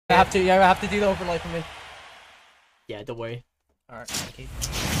I have to. Yeah, I have to do the overlay for me. Yeah, don't worry. Alright. Okay.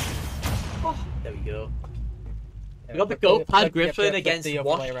 Oh, there we go. We got the GOAT Padgriffin against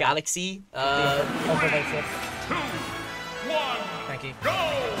RebelGalaxy. Overlay flip. 2, 1. Thank you. Go!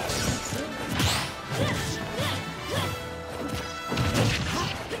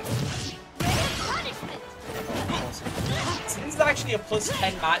 So this is actually a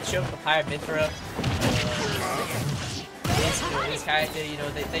 +10 matchup for Pirate Mithra. This character, you know,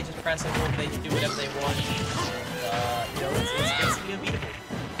 they just press a button, they can do whatever they want, and you know, it's basically unbeatable.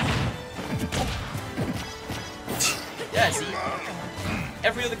 Yeah, see,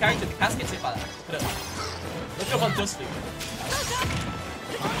 every other character in the cast gets hit by that. Look up on Dustloop.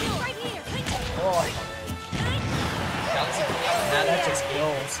 Oh, Galaxy pulling out the hand that just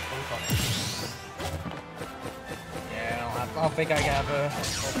kills. Yeah, I don't think I have a.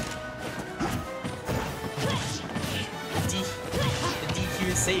 The DQ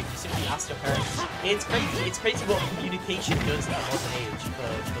is safe. You simply ask your parents. It's crazy. It's crazy what communication does in the modern age for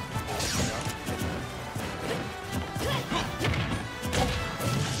people, you know?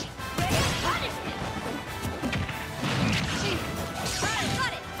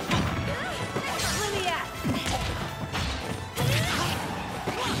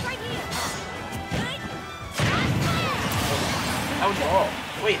 That was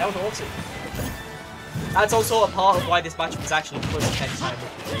wait, that was awesome. That's also a part of why this matchup is actually +10 time.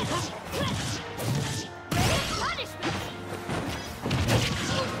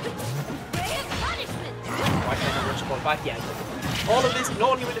 Why can't I rush back? Yeah. All of this, not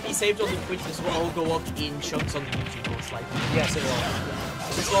only will it be saved on the Twitch, this will all go up in chunks on the YouTube most likely. Yes, it will.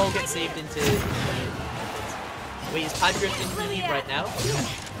 This will all get saved into. Wait, is Padgriffin in the lead right now?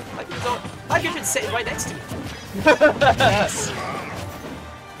 Padgriffin's sitting right next to me. Yes.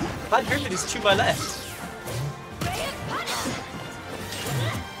 Padgriffin is to my left.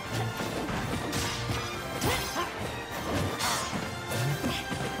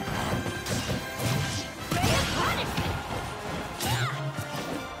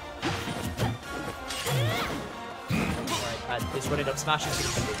 Alright, this running up smash is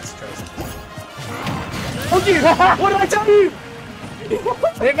going to be this choice. Oh, dude! What did I tell you?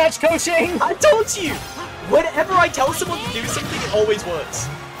 They match coaching! I told you! Whenever I tell someone to do something, it always works.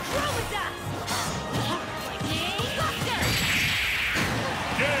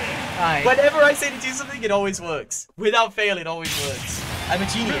 Aye. Whenever I say to do something, it always works. Without fail, it always works. I'm a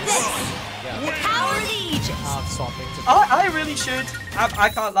genius. I really should. I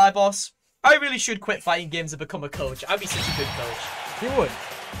can't lie, boss. I really should quit fighting games and become a coach. I'd be such a good coach. You would.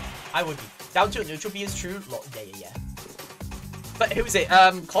 I would be. Down to a neutral B is true. Yeah. But who is it?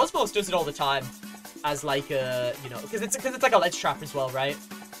 Cosmos does it all the time. As like a, you know, because it's like a ledge trap as well, right?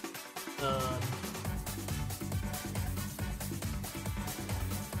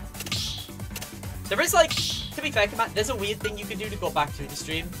 There is like, to be fair, there's a weird thing you can do to go back through the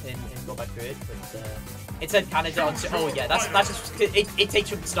stream and go back through it, but it said Canada on. Oh yeah, that's just it takes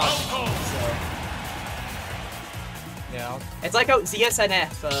you to the start. So yeah, it's like how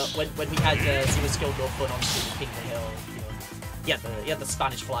ZSNF when we had Zero Skill Go Fun on King of the Hill, you know, he had the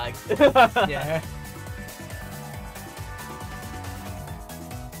Spanish flag. Yeah.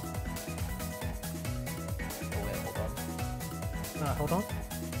 Hold on.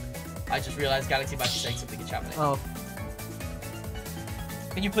 I just realized Galaxy might be saying something in chat. Oh.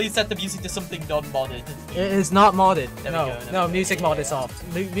 Can you please set the music to something non-modded? It is not modded. No, music mod is off.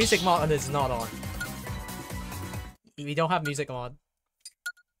 Music mod is not on. We don't have music mod.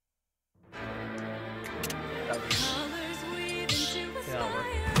 That'll work.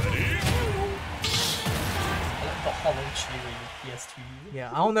 The hollow cheering PS2.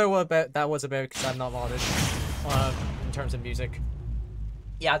 Yeah, I don't know what that was about because I'm not modded. In terms of music.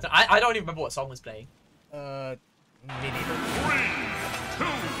 Yeah, I don't even remember what song was playing. Me neither. 3,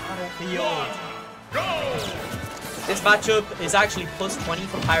 2, 1, go! This matchup is actually +20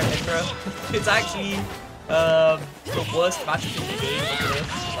 for Pirate Mithra. It's actually the worst matchup in the game. Look at this,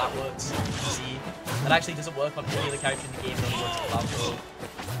 that works. You see, that actually doesn't work on any other character in the game. It only works on Cloud.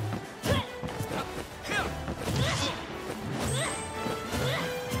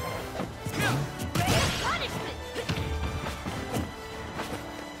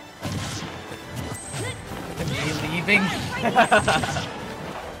 Leaving.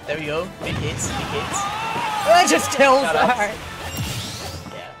 There we go. Big hits, big hits. That just kills. Yeah.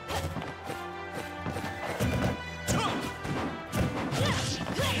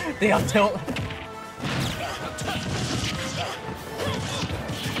 The up tilt.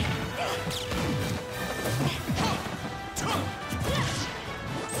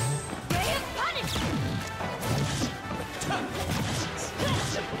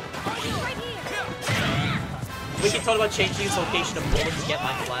 we can talk about changing his location of Poland to get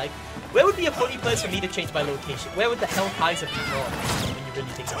my flag. Where would be a funny place for me to change my location? Where would the hell Kaiser be from when you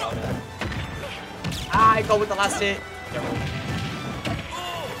really think about it? Ah, I go with the last hit. Get rolled.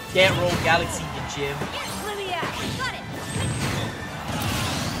 Get rolled, Galaxy, you Jim.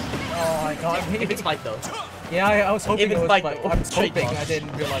 Oh my god. If it's fight though. Yeah, I was hoping If it it's was fight, like, though. I was Straight hoping, box. I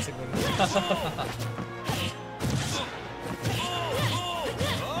didn't realize it was.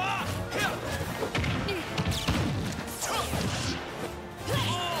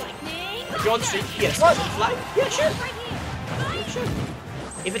 If you're on stream, yes. Flag? Yeah, sure. Yeah, sure.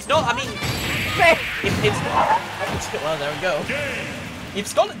 If it's not, I mean, if it's not, well, there we go. If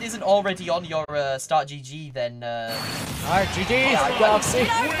Scotland isn't already on your start GG, then Alright, GG, Galaxy.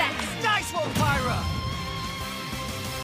 Nice one, Pyra!